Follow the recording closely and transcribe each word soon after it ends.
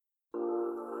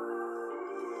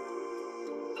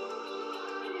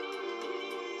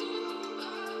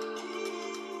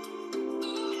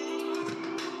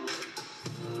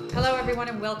Hello, everyone,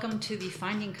 and welcome to the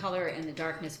Finding Color in the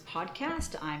Darkness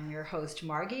podcast. I'm your host,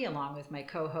 Margie, along with my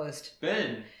co-host,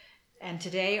 Ben. And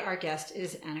today our guest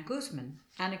is Ana Guzman.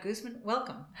 Ana Guzman,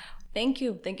 welcome. Thank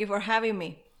you. Thank you for having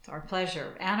me. It's our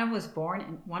pleasure. Ana was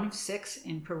born one of six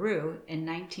in Peru in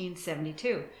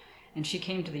 1972, and she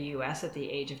came to the U.S. at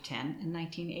the age of 10 in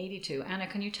 1982. Ana,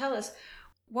 can you tell us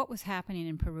what was happening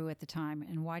in Peru at the time,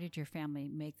 and why did your family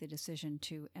make the decision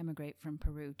to emigrate from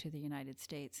Peru to the United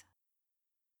States?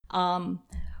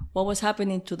 What was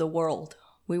happening to the world?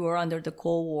 We were under the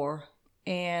Cold War,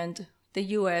 and the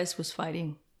U.S. was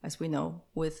fighting, as we know,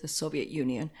 with the Soviet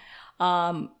Union.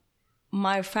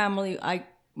 My family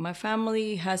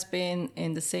has been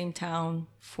in the same town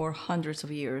for hundreds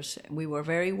of years. We were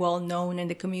very well known in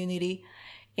the community,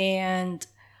 and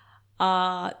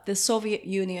the Soviet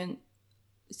Union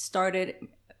started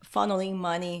funneling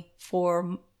money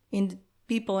for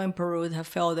people in Peru that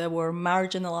felt that were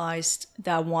marginalized,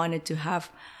 that wanted to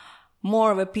have more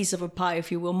of a piece of a pie,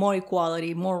 if you will, more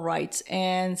equality, more rights.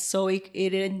 And so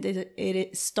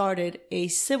it started a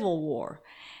civil war.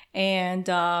 And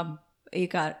it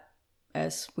got,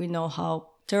 as we know how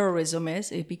terrorism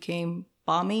is, it became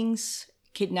bombings,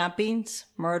 kidnappings,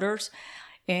 murders,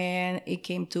 and it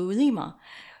came to Lima.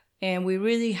 And we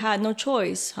really had no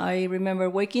choice. I remember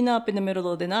waking up in the middle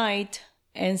of the night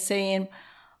and saying,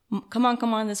 come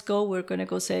on, let's go. We're going to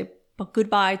go say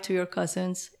goodbye to your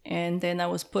cousins. And then I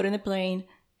was put in a plane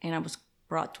and I was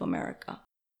brought to America.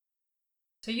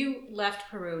 So you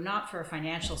left Peru not for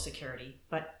financial security,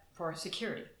 but for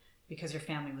security, because your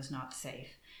family was not safe.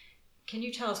 Can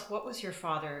you tell us, what was your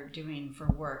father doing for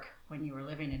work when you were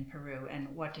living in Peru,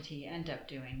 and what did he end up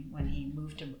doing when he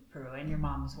moved to Peru, and your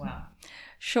mom as well?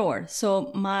 Sure.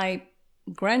 So my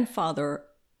grandfather,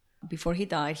 before he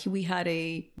died, we had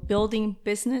a building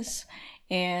business,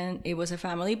 and it was a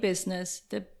family business.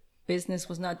 The business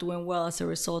was not doing well as a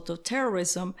result of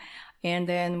terrorism. And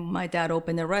then my dad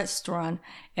opened a restaurant.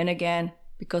 And again,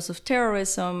 because of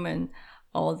terrorism and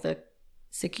all the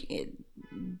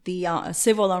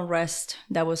civil unrest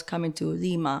that was coming to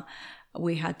Lima,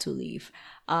 we had to leave.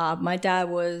 My dad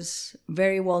was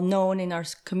very well known in our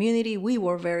community. We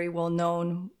were very well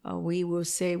known. We will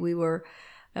say we were,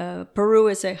 Peru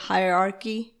is a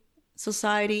hierarchy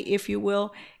society, if you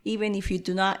will. Even if you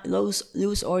do not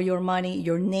lose all your money,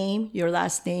 your name, your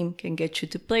last name can get you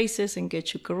to places and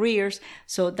get you careers.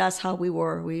 So that's how we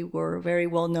were. We were very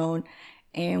well known.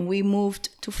 And we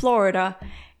moved to Florida,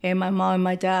 and my mom and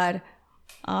my dad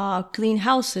cleaned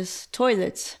houses,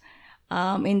 toilets,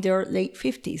 in their late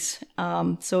 50s.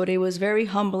 So it was very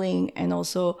humbling and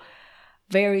also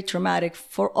very traumatic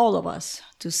for all of us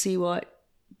to see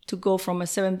to go from a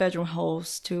 7-bedroom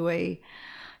house to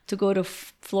go to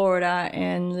Florida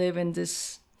and live in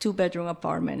this 2-bedroom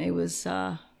apartment. It was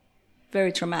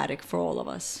very traumatic for all of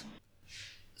us.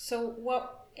 So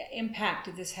what impact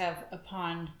did this have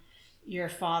upon your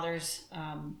father's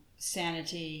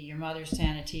sanity, your mother's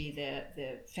sanity,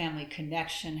 the family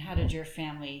connection? How did your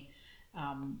family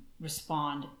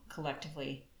respond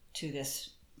collectively to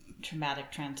this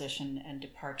traumatic transition and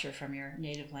departure from your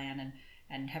native land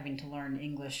and having to learn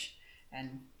English?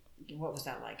 And what was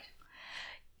that like?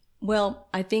 Well,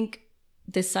 I think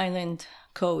the silent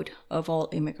code of all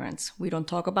immigrants. We don't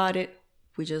talk about it.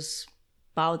 We just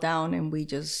bow down, and we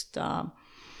just,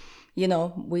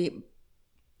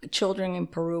 children in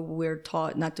Peru, we're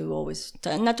taught not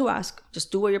to ask,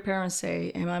 just do what your parents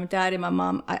say. And my dad and my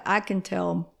mom, I can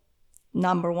tell,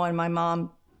 number one, my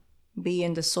mom,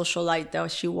 being the socialite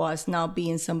that she was, now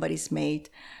being somebody's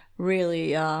mate,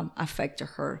 really affected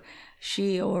her.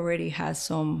 She already has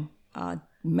some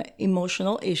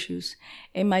emotional issues,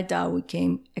 and my dad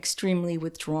became extremely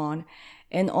withdrawn.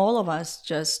 And all of us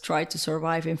just tried to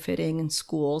survive and fit in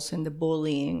schools and the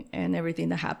bullying and everything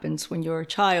that happens when you're a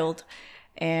child.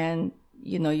 And,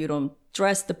 you don't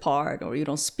dress the part or you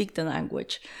don't speak the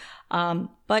language.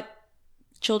 But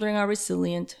children are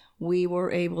resilient. We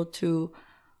were able to,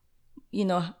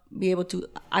 be able to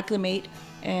acclimate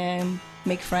and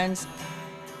make friends.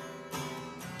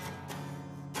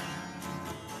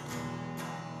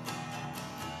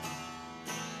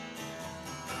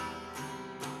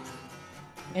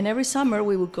 And every summer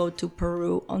we would go to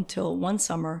Peru until one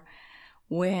summer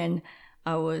when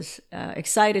I was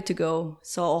excited to go.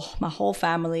 So my whole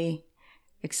family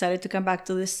excited to come back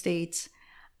to the States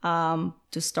to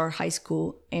start high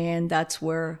school. And that's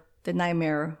where the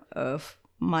nightmare of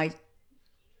my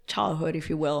childhood, if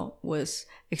you will, was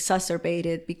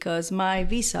exacerbated because my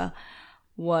visa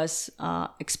was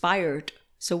expired.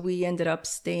 So we ended up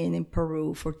staying in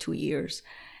Peru for 2 years.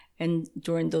 And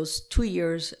during those 2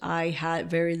 years, I had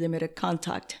very limited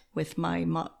contact with my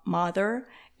mother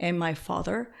and my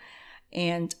father.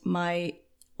 And my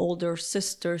older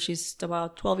sister, she's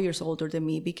about 12 years older than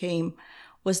me,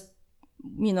 was,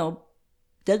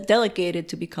 delegated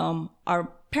to become our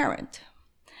parent.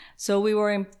 So we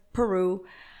were in Peru.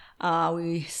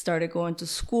 We started going to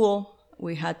school.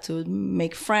 We had to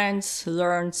make friends,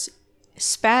 learn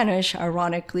Spanish,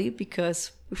 ironically,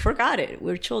 because we forgot it.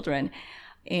 We're children.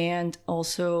 And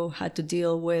also had to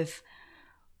deal with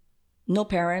no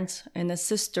parents and a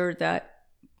sister that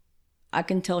I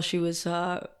can tell she was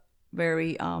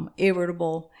very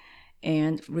irritable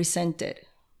and resented,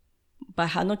 but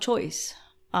had no choice.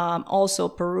 Also,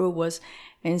 Peru was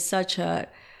in such a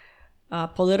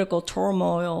political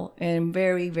turmoil and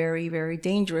very, very, very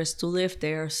dangerous to live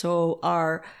there. So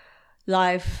our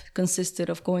life consisted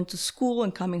of going to school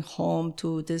and coming home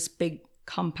to this big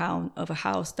compound of a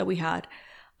house that we had.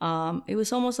 It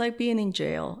was almost like being in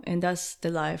jail, and that's the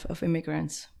life of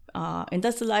immigrants. And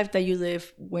that's the life that you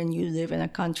live when you live in a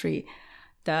country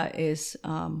that is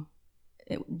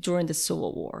during the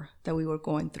Civil War that we were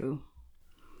going through.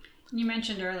 You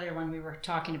mentioned earlier when we were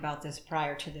talking about this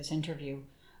prior to this interview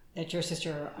that your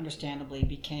sister understandably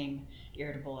became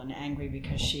irritable and angry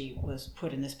because she was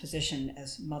put in this position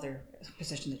as mother, a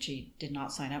position that she did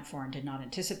not sign up for and did not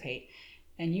anticipate.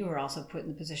 And you were also put in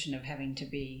the position of having to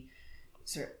be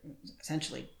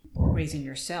essentially raising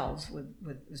yourselves with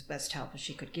as best help as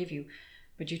she could give you.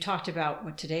 But you talked about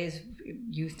what today's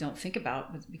youth don't think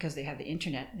about because they have the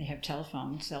internet, they have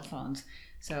telephones, cell phones.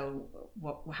 So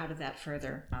how did that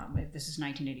further? This is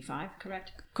 1985,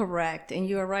 correct? Correct, and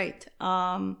you are right.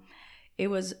 It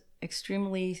was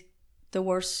extremely the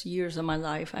worst years of my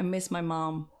life. I miss my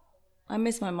mom. I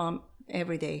miss my mom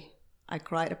every day. I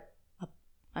cried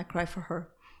for her,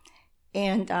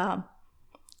 and I'm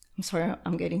sorry,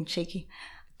 I'm getting shaky.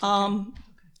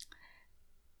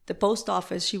 The post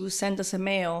office, she would send us a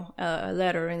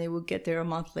letter, and it would get there a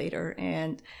month later.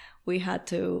 And we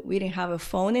didn't have a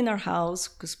phone in our house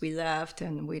because we left,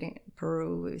 and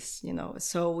Peru is,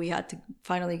 so we had to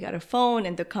finally get a phone,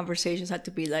 and the conversations had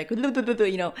to be like,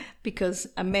 because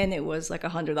a minute was like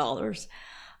 $100.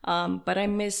 But I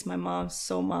miss my mom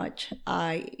so much.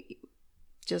 I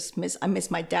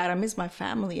miss my dad. I miss my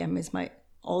family. I miss my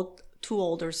two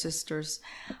older sisters.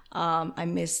 I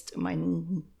missed my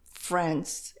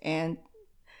friends, and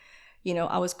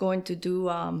I was going to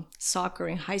do soccer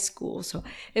in high school, so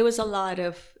it was a lot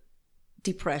of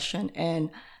depression and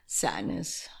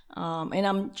sadness, and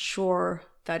I'm sure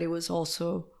that it was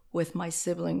also with my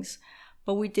siblings,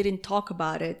 but we didn't talk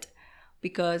about it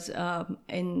because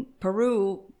in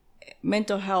Peru,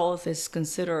 mental health is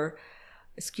considered,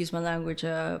 excuse my language,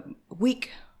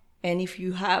 weak. And if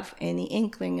you have any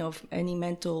inkling of any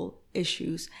mental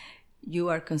issues, you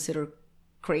are considered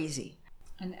crazy.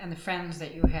 And the friends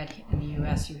that you had in the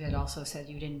U.S., you had also said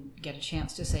you didn't get a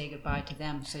chance to say goodbye to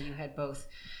them. So you had both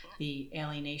the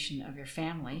alienation of your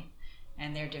family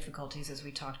and their difficulties, as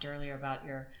we talked earlier about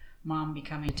your mom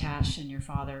becoming attached and your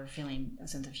father feeling a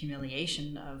sense of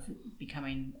humiliation of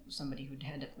becoming somebody who'd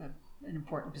had an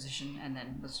important position and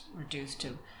then was reduced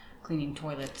to cleaning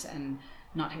toilets and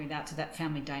not having that. So that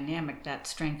family dynamic, that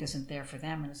strength isn't there for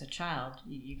them. And as a child,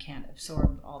 you can't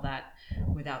absorb all that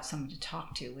without someone to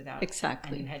talk to.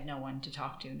 Exactly. And you had no one to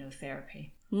talk to, no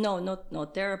therapy. No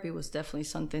therapy was definitely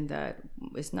something that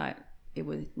it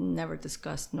was never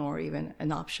discussed nor even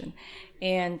an option.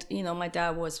 And, my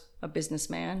dad was a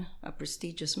businessman, a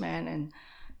prestigious man, and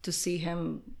to see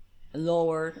him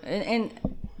lowered and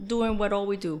doing what all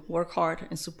we do, work hard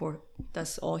and support,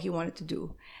 that's all he wanted to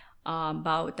do.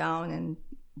 Bow down and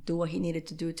do what he needed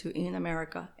to do in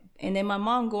America. And then my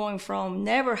mom going from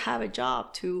never have a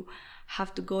job to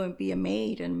have to go and be a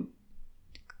maid and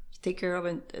take care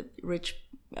of rich,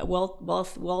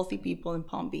 wealthy people in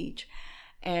Palm Beach.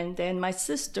 And then my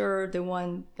sister, the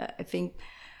one that I think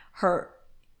her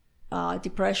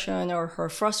depression or her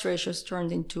frustrations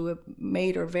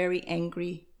made her very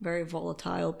angry, very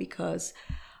volatile, because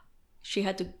she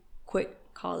had to quit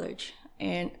college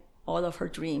and all of her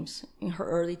dreams in her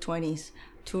early 20s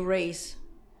to raise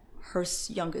her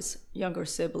younger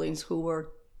siblings who were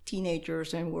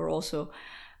teenagers and were also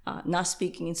not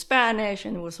speaking in Spanish,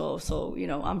 and it was also,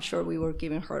 I'm sure we were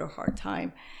giving her a hard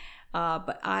time.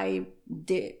 But I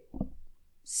did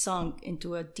sunk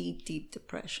into a deep, deep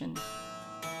depression.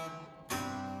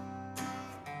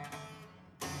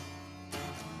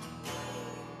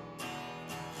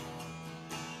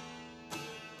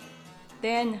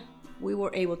 Then we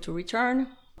were able to return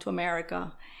to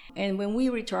America. And when we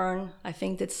returned, I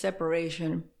think that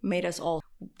separation made us all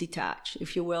detach,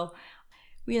 if you will.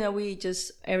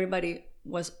 everybody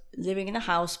was living in a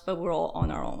house, but we're all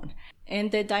on our own.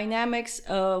 And the dynamics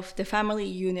of the family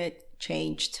unit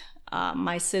changed.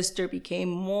 My sister became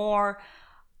more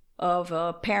of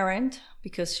a parent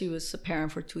because she was a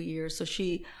parent for 2 years. So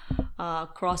she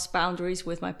crossed boundaries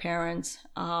with my parents.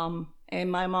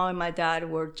 And my mom and my dad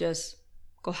were just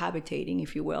cohabitating,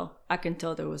 if you will. I can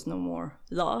tell there was no more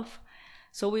love.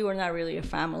 So we were not really a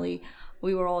family.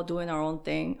 We were all doing our own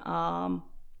thing.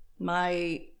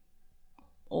 My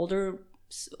older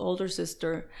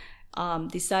sister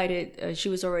decided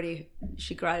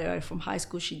she graduated from high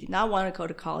school. She did not want to go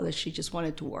to college. She just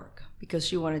wanted to work because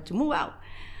she wanted to move out.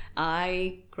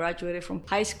 I graduated from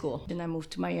high school. Then I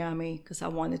moved to Miami because I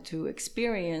wanted to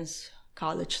experience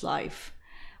college life.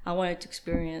 I wanted to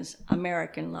experience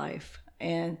American life.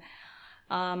 And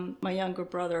my younger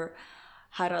brother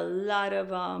had a lot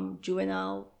of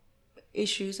juvenile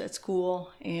issues at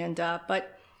school, and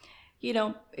but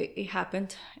it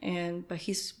happened, but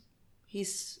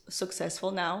he's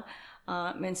successful now,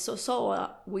 and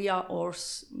so we are all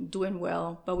doing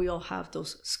well, but we all have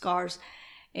those scars.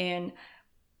 And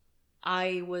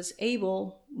I was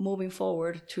able, moving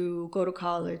forward, to go to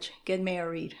college, get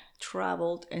married,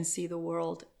 traveled, and see the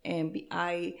world, and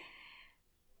I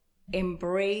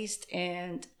embraced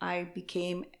and I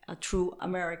became a true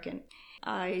American.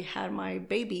 I had my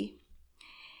baby,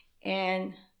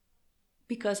 and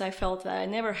because I felt that I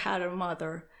never had a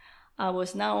mother, I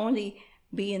was not only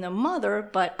being a mother,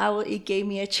 but it gave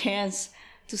me a chance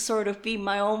to sort of be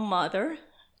my own mother.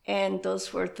 And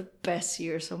those were the best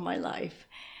years of my life.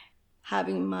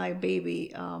 Having my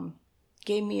baby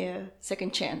gave me a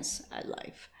second chance at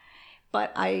life.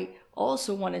 But I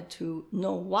also wanted to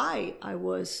know why I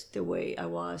was the way I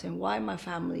was and why my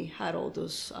family had all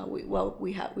those. We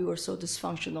were so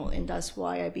dysfunctional, and that's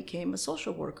why I became a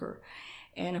social worker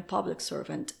and a public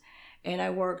servant. And I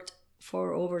worked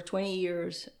for over 20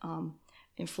 years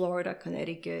in Florida,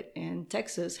 Connecticut, and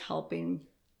Texas, helping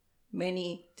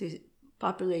many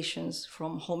populations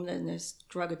from homelessness,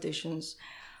 drug addictions,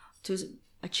 to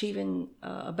achieving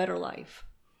a better life.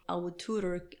 I would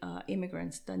tutor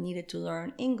immigrants that needed to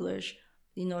learn English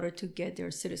in order to get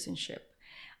their citizenship.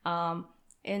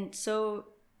 And so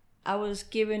I was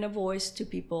giving a voice to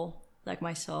people like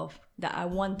myself that at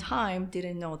one time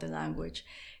didn't know the language.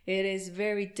 It is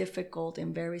very difficult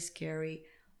and very scary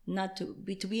not to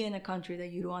be in a country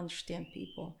that you don't understand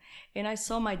people. And I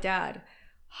saw my dad,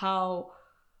 how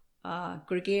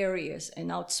gregarious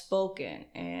and outspoken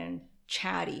and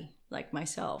chatty like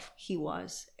myself he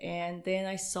was. And then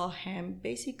I saw him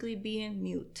basically being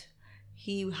mute.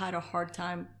 He had a hard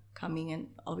time coming in,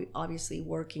 obviously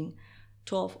working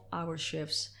 12-hour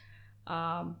shifts.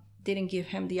 Didn't give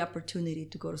him the opportunity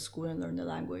to go to school and learn the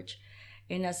language.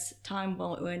 And as time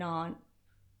went on,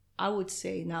 I would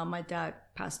say, now my dad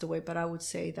passed away, but I would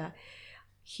say that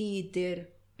he did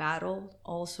battle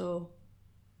also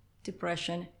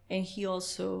depression, and he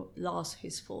also lost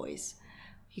his voice.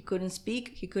 He couldn't speak,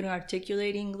 he couldn't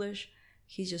articulate English,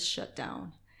 he just shut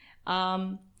down.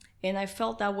 And I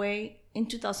felt that way in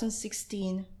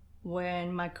 2016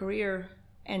 when my career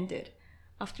ended.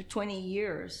 After 20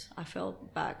 years, I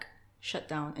felt back, shut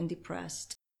down, and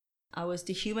depressed. I was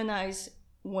dehumanized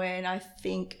when I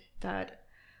think that,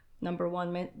 number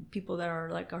one, people that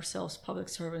are like ourselves, public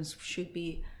servants, should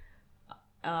be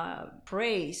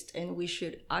praised, and we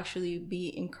should actually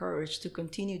be encouraged to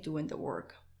continue doing the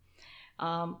work.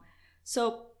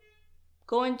 So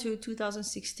going to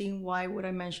 2016, why would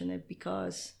I mention it?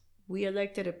 Because we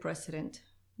elected a president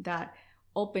that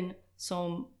opened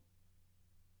some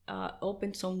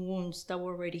wounds that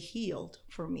were already healed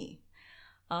for me.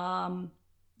 I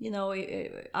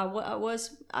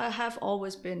have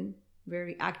always been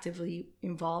very actively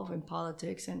involved in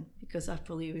politics, and because I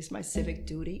believe it's my civic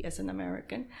duty as an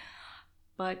American,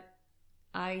 but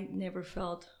I never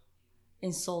felt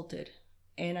insulted.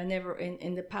 And I never,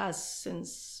 in the past,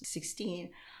 since 16,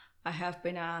 I have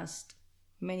been asked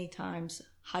many times,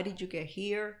 how did you get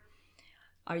here?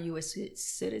 Are you a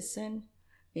citizen?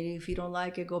 And if you don't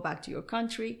like it, go back to your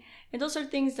country. And those are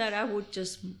things that I would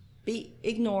just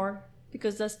ignore,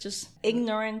 because that's just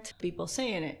ignorant people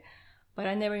saying it. But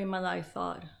I never in my life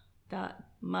thought that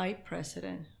my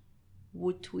president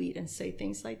would tweet and say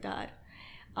things like that.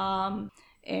 And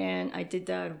I did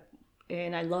that,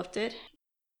 and I loved it.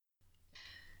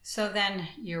 So then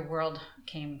your world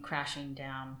came crashing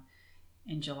down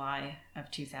in July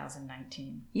of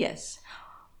 2019. Yes.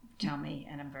 Tell me,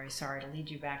 and I'm very sorry to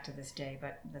lead you back to this day,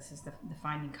 but this is the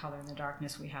finding color in the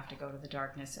darkness. We have to go to the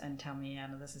darkness, and tell me,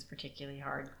 Anna, this is particularly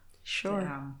hard.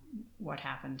 Sure. What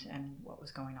happened and what was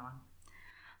going on?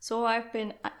 So I've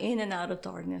been in and out of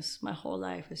darkness my whole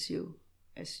life, as you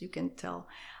can tell.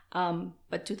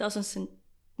 But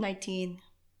 2019,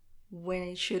 when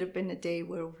it should have been a day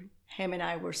where him and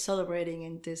I were celebrating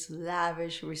in this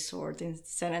lavish resort in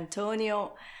San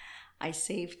Antonio, I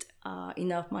saved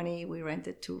enough money. We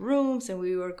rented 2 rooms, and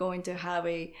we were going to have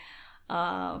a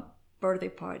birthday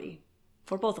party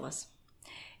for both of us.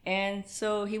 And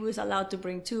so he was allowed to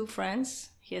bring 2 friends.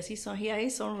 He had his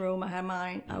own room. I had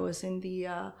mine. I was in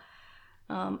the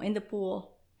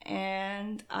pool,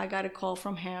 and I got a call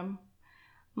from him.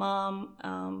 Mom,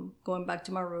 going back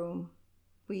to my room.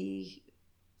 He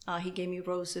gave me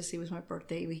roses. It was my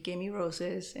birthday. He gave me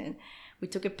roses, and we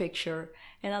took a picture.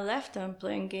 And I left him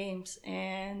playing games.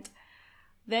 And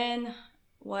then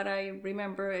what I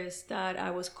remember is that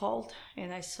I was called,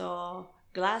 and I saw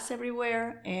glass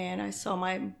everywhere, and I saw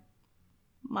my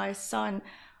son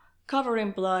covered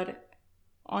in blood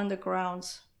on the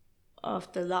grounds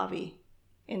of the lobby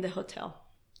in the hotel.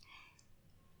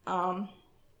 And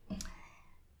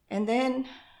then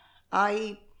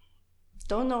I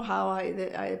don't know how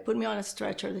I put me on a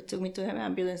stretcher. They took me to an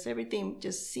ambulance. Everything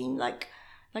just seemed like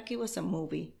it was a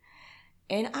movie.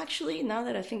 And actually, now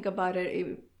that I think about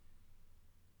it,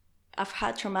 I've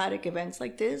had traumatic events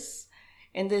like this,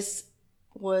 and this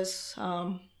was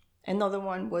another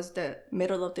one. Was the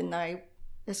middle of the night.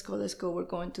 Let's go. We're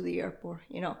going to the airport,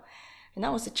 And I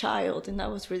was a child, and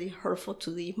that was really hurtful to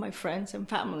leave my friends and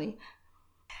family.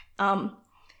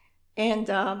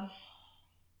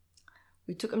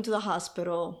 We took him to the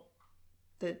hospital.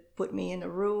 They put me in a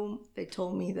room. They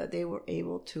told me that they were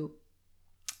able to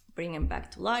bring him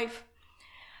back to life.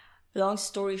 Long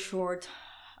story short,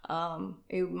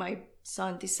 my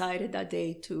son decided that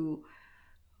day to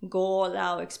go all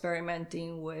out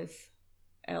experimenting with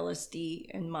LSD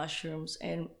and mushrooms,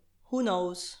 and who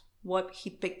knows what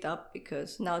he picked up,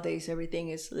 because nowadays everything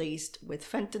is laced with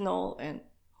fentanyl, and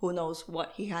who knows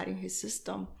what he had in his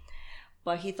system.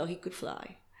 But he thought he could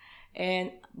fly.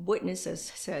 And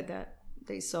witnesses said that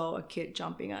they saw a kid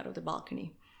jumping out of the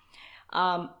balcony.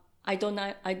 I don't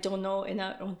know, and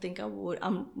I don't think I would.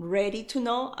 I'm ready to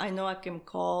know. I know I can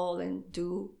call and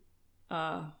do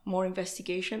more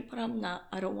investigation, but I'm not.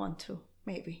 I don't want to.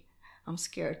 Maybe I'm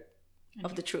scared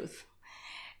of the truth.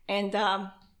 And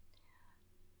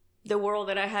the world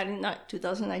that I had in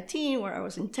 2019, where I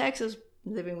was in Texas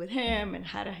living with him and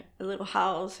had a little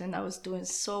house, and I was doing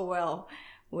so well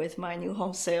with my new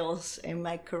home sales and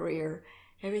my career.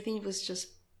 Everything was just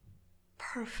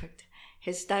perfect.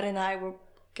 His dad and I were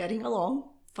getting along,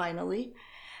 finally.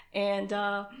 And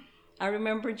I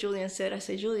remember Julian said,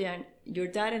 Julian, your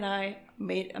dad and I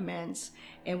made amends,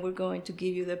 and we're going to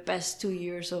give you the best 2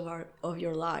 years of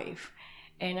your life.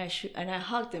 And I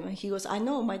hugged him, and he goes, I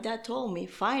know, my dad told me,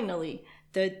 finally,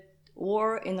 the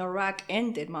war in Iraq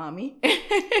ended, Mommy.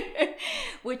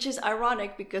 Which is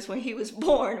ironic, because when he was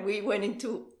born, we went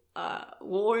into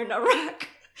war in Iraq.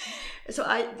 So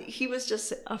he was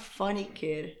just a funny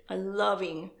kid, a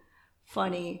loving,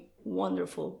 funny,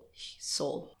 wonderful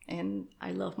soul. And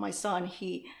I love my son.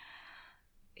 He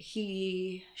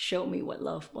showed me what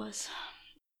love was.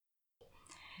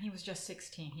 He was just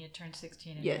 16. He had turned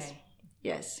 16 in Yes. May.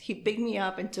 Yes. He picked me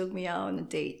up and took me out on a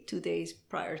date 2 days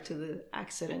prior to the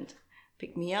accident.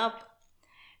 Picked me up.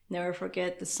 Never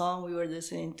forget the song we were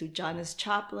listening to, Janis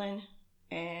Joplin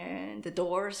and The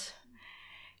Doors.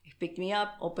 He picked me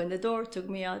up, opened the door, took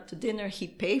me out to dinner. He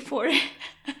paid for it.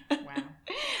 Wow.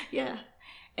 Yeah.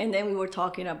 And then we were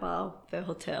talking about the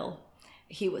hotel.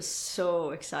 He was so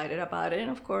excited about it. And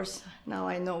of course, now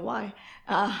I know why.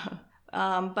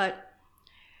 But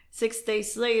 6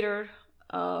 days later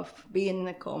of being in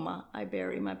a coma, I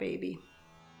buried my baby.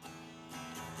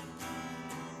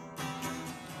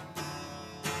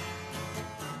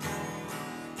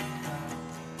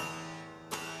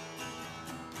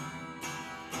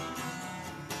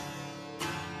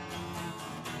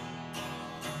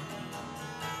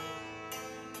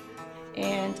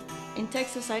 And in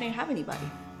Texas, I didn't have anybody.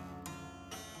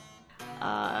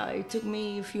 It took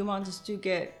me a few months to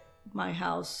get my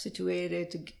house situated,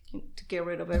 to get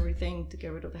rid of everything, to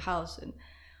get rid of the house. And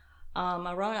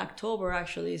around October,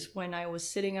 actually, is when I was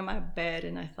sitting in my bed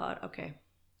and I thought, okay,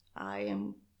 I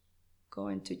am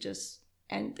going to just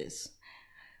end this.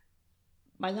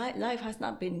 My life has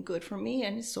not been good for me,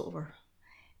 and it's over.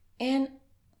 And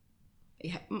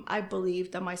I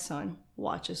believe that my son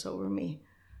watches over me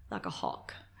like a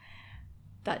hawk.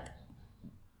 That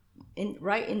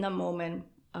right in that moment,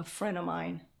 a friend of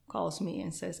mine calls me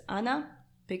and says, Ana,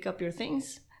 pick up your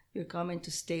things. You're coming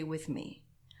to stay with me.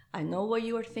 I know what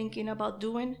you are thinking about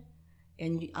doing,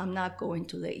 and I'm not going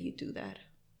to let you do that.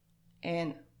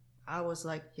 And I was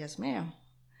like, yes, ma'am.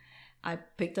 I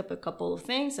picked up a couple of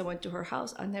things. I went to her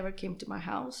house. I never came to my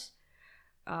house.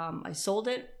 I sold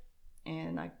it,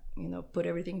 and I, put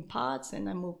everything in pots, and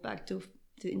I moved back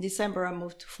in December. I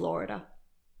moved to Florida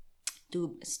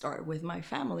to start with my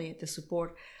family, the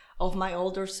support of my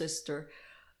older sister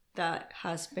that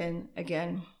has been,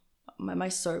 again, my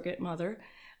surrogate mother.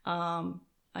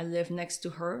 I live next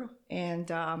to her, and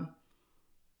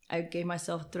I gave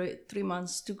myself 3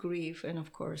 months to grieve. And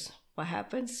of course, what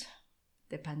happens?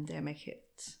 The pandemic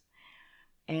hits.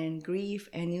 And grief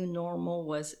and new normal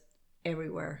was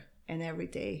everywhere and every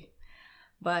day.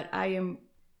 But I am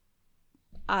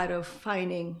out of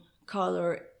finding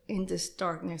color in this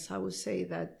darkness. I would say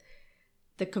that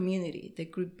the community, the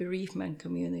bereavement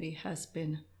community, has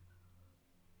been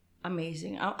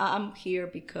amazing. I'm here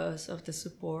because of the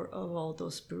support of all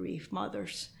those bereaved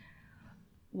mothers.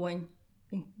 One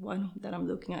that I'm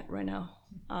looking at right now.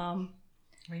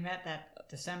 We met that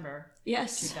December,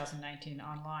 yes, 2019,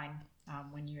 online,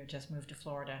 when you had just moved to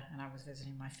Florida, and I was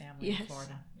visiting my family in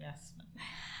Florida. Yes.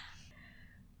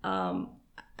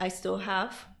 I still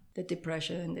have the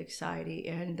depression and the anxiety,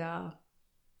 and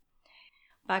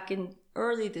back in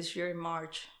early this year in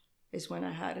March is when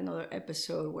I had another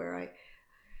episode where I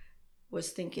was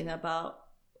thinking about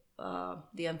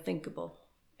the unthinkable.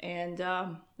 And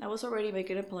I was already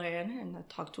making a plan, and I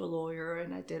talked to a lawyer,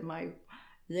 and I did my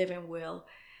living will,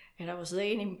 and I was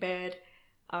laying in bed,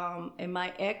 and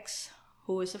my ex,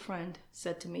 who is a friend,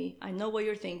 said to me, I know what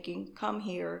you're thinking. Come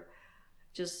here.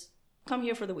 Just come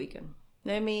here for the weekend.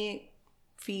 Let me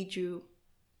feed you.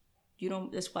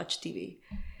 Let's watch TV.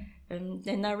 And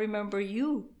then I remember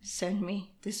you sent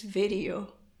me this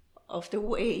video of the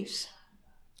waves.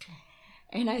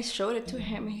 And I showed it to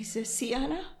him, and he says, see,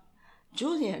 Ana,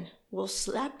 Julian will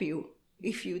slap you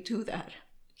if you do that.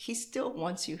 He still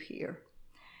wants you here.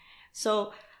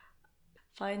 So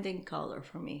finding color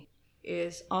for me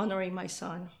is honoring my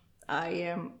son. I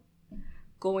am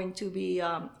going to be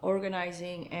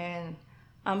organizing, and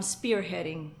I'm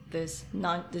spearheading this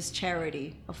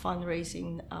charity, a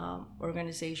fundraising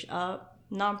organization, a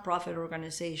nonprofit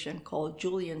organization called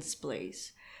Julian's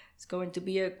Place. It's going to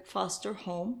be a foster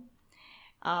home,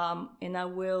 and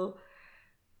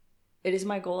it is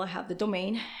my goal. I have the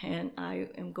domain, and I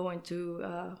am going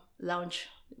to launch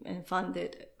and find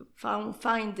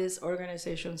this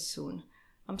organization soon.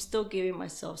 I'm still giving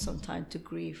myself some time to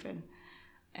grieve,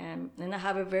 and I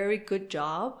have a very good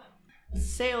job.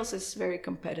 Sales is very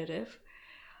competitive,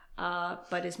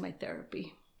 but it's my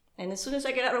therapy. And as soon as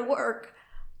I get out of work,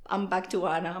 I'm back to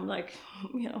Ana. I'm like,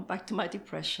 back to my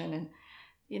depression.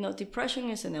 And, depression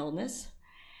is an illness.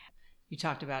 You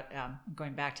talked about,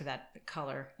 going back to that, the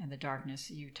color and the darkness,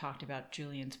 you talked about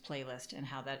Julian's playlist and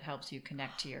how that helps you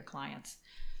connect to your clients.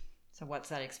 So what's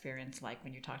that experience like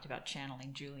when you talked about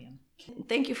channeling Julian?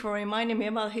 Thank you for reminding me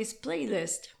about his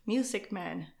playlist, Music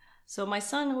Man. So my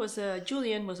son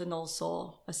Julian was an old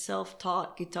soul, a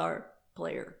self-taught guitar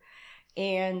player,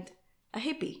 and a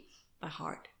hippie by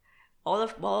heart. All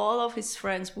of his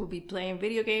friends would be playing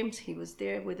video games. He was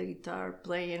there with a guitar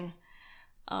playing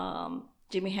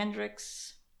Jimi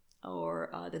Hendrix or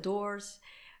The Doors,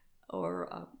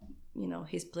 or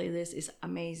his playlist is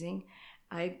amazing.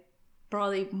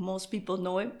 Probably most people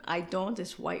know him. I don't.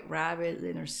 It's White Rabbit,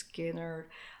 Lynyrd Skynyrd.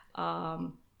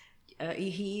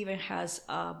 He even has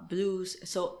blues.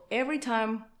 So every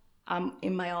time I'm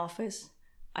in my office,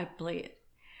 I play it.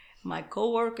 My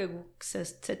coworker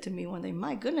said to me one day,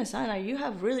 my goodness, Ana, you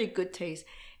have really good taste.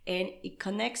 And it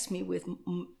connects me with,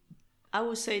 I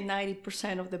would say,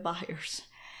 90% of the buyers.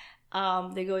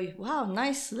 They go, wow,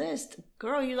 nice list.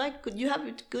 Girl, you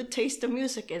have good taste in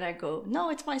music. And I go, no,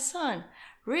 it's my son.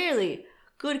 Really?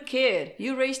 Good kid.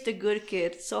 You raised a good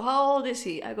kid. So how old is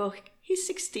he? I go, he's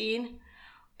 16.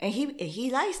 And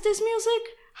he likes this music?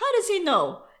 How does he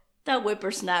know? That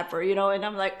whippersnapper, and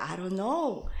I'm like, I don't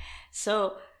know.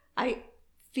 So I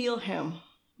feel him,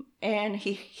 and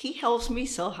he helps me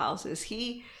sell houses.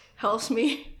 He helps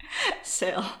me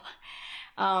sell.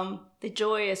 The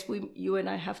joy, as you and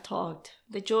I have talked,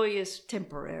 the joy is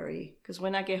temporary, because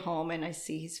when I get home and I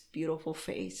see his beautiful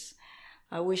face,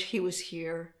 I wish he was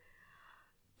here.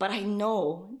 But I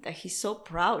know that he's so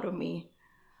proud of me.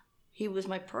 He was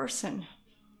my person.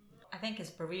 I think as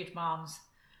bereaved moms,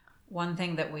 one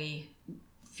thing that we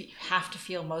have to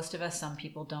feel, most of us, some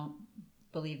people don't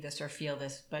believe this or feel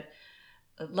this, but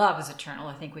love is eternal.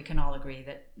 I think we can all agree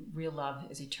that real love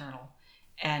is eternal,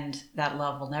 and that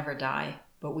love will never die.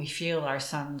 But we feel our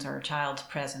son's or child's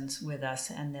presence with us,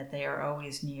 and that they are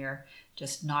always near,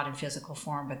 just not in physical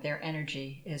form, but their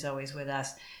energy is always with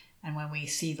us. And when we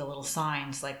see the little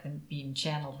signs like them being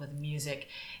channeled with music,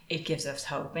 it gives us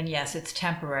hope. And yes, it's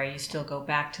temporary. You still go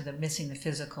back to the missing the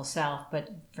physical self. But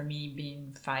for me,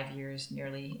 being 5 years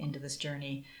nearly into this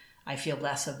journey, I feel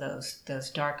less of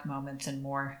those dark moments and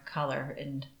more color.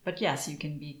 But yes, you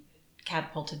can be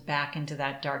catapulted back into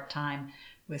that dark time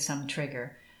with some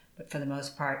trigger. But for the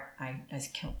most part, I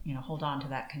hold on to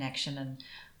that connection, and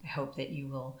I hope that you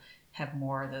will have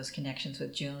more of those connections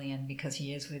with Julian, because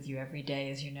he is with you every day,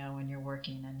 as you know, when you're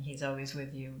working, and he's always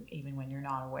with you even when you're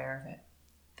not aware of it.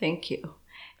 Thank you.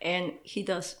 And he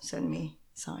does send me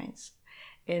signs,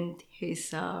 and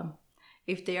his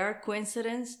if they are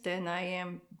coincidence, then I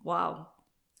am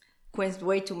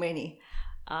way too many.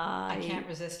 I can't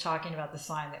resist talking about the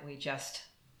sign that we just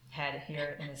had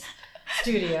here in his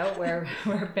studio where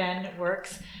Ben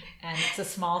works. And it's a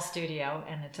small studio,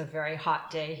 and it's a very hot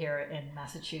day here in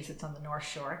Massachusetts on the North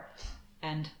Shore.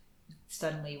 And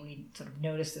suddenly we sort of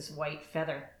noticed this white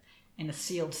feather in a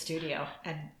sealed studio.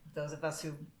 And those of us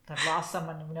who have lost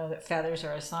someone know that feathers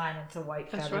are a sign. It's a white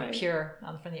feather, right, pure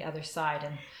from the other side.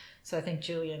 And so I think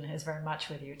Julian is very much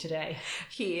with you today.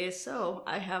 He is. So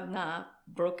I have not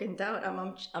broken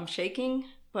down. I'm shaking,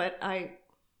 but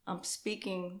I'm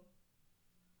speaking.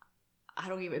 I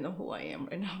don't even know who I am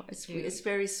right now. It's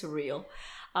very surreal.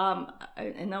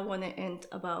 And I want to end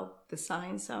about the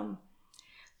signs.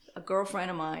 A girlfriend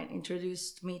of mine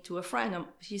introduced me to a friend.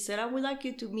 She said, I would like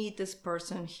you to meet this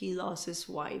person. He lost his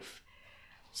wife.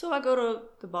 So I go to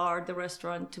the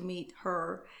restaurant to meet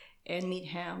her and meet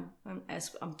him. And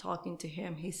as I'm talking to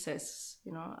him, he says,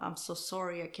 I'm so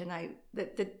sorry. I cannot,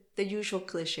 the usual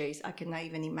cliches, I cannot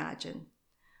even imagine.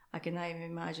 I cannot even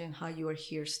imagine how you are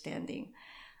here standing.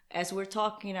 As we're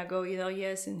talking, I go,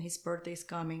 yes, and his birthday's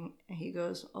coming. And he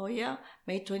goes, oh yeah,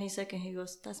 May 22nd. He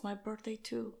goes, that's my birthday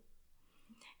too.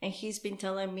 And he's been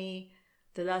telling me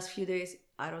the last few days,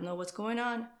 I don't know what's going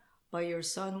on, but your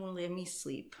son won't let me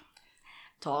sleep.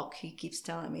 He keeps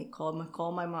telling me, call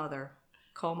my mother.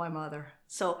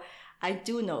 So I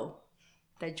do know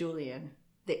that Julian,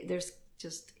 there's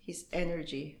just his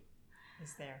energy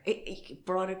is there. It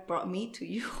brought me to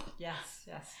you. Yes.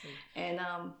 And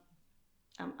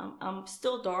I'm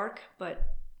still dark,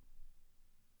 but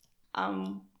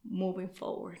I'm moving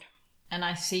forward. And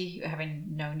I see,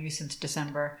 having known you since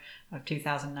December of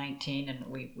 2019, and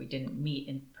we didn't meet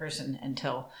in person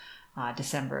until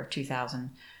December of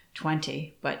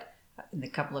 2020, but in the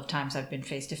couple of times I've been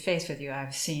face to face with you,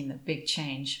 I've seen a big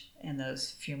change in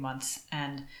those few months,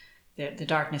 and the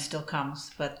darkness still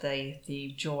comes, but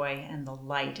the joy and the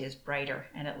light is brighter,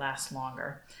 and it lasts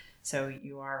longer. So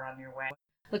you are on your way.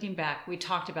 Looking back, we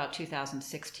talked about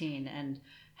 2016 and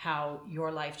how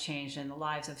your life changed and the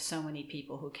lives of so many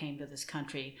people who came to this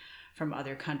country from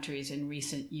other countries in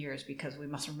recent years, because we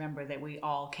must remember that we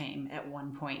all came at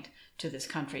one point to this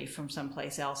country from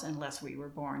someplace else, unless we were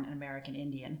born an American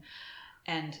Indian.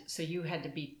 And so you had to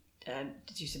be,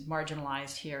 as you said,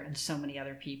 marginalized here, and so many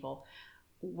other people.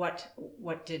 What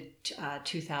did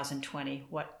 2020,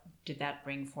 what did that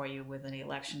bring for you with the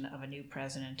election of a new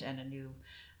president and a new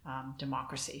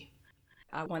democracy?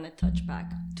 I want to touch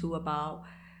back to about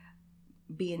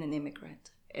being an immigrant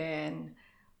and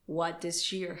what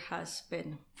this year has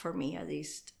been for me, at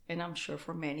least, and I'm sure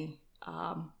for many.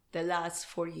 The last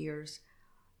 4 years,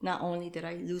 not only did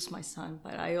I lose my son,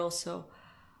 but I also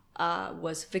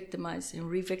was victimized and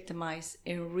re-victimized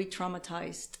and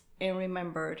re-traumatized and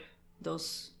remembered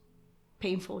those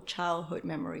painful childhood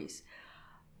memories,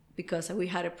 because we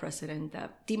had a president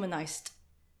that demonized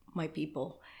my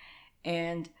people.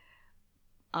 And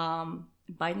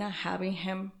by not having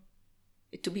him,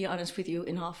 to be honest with you,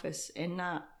 in office, and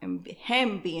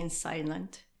him being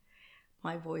silent,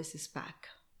 my voice is back.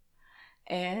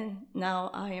 And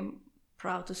now I am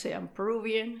proud to say I'm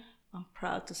Peruvian. I'm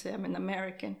proud to say I'm an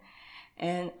American.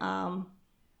 And I'm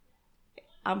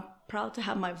proud to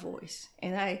have my voice.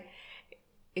 And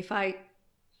if I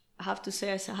have to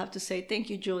say, I have to say thank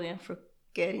you, Julian, for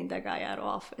getting that guy out of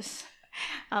office.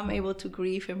 I'm able to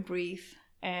grieve and breathe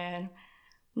and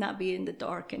not be in the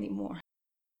dark anymore.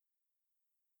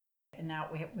 And now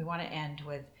we want to end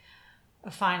with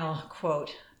a final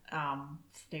quote,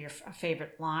 your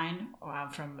favorite line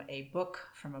from a book,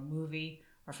 from a movie,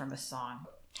 or from a song.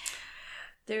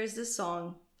 There's this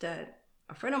song that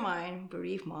a friend of mine,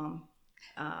 bereaved mom,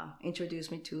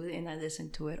 introduced me to, and I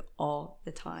listen to it all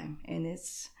the time. And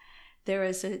there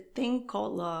is a thing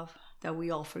called love that we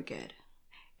all forget.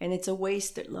 And it's a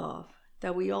wasted love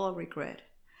that we all regret.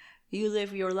 You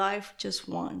live your life just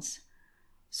once.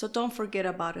 So don't forget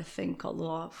about a thing called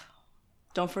love.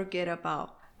 Don't forget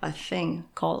about a thing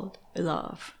called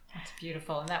love. That's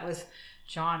beautiful. And that was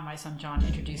John, my son John,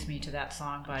 introduced me to that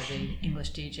song by the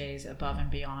English DJs Above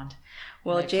and Beyond.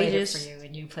 Well, and I Jay played it just for you,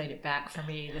 and you played it back for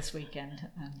me this weekend.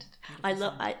 And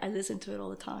I listen to it all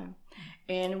the time.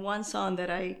 And one song that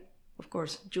of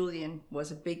course, Julian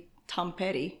was a big Tom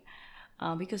Petty,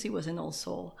 because he was an old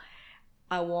soul.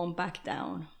 I Won't Back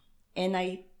Down. And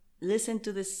I listened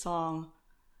to this song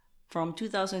from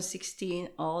 2016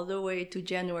 all the way to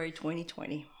January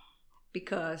 2020,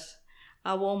 because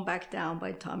I Won't Back Down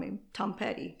by Tom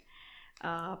Petty.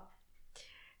 There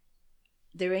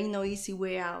ain't no easy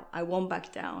way out. I won't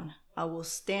back down. I will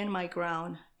stand my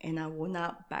ground and I will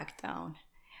not back down.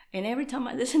 And every time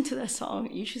I listen to that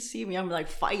song, you should see me, I'm like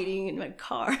fighting in my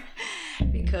car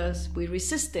because we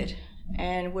resisted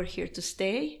and we're here to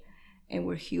stay and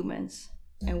we're humans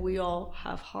and we all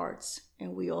have hearts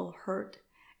and we all hurt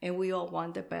and we all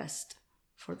want the best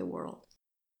for the world.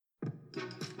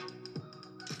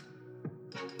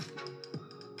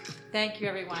 thank you,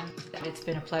 everyone. It's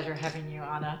been a pleasure having you,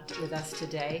 Ana, with us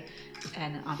today.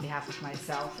 And on behalf of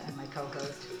myself and my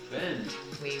co-host, Ben,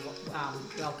 we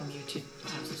welcome you to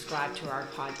subscribe to our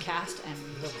podcast, and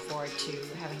we look forward to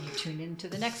having you tune in to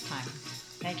the next time.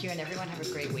 Thank you, and everyone have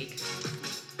a great week.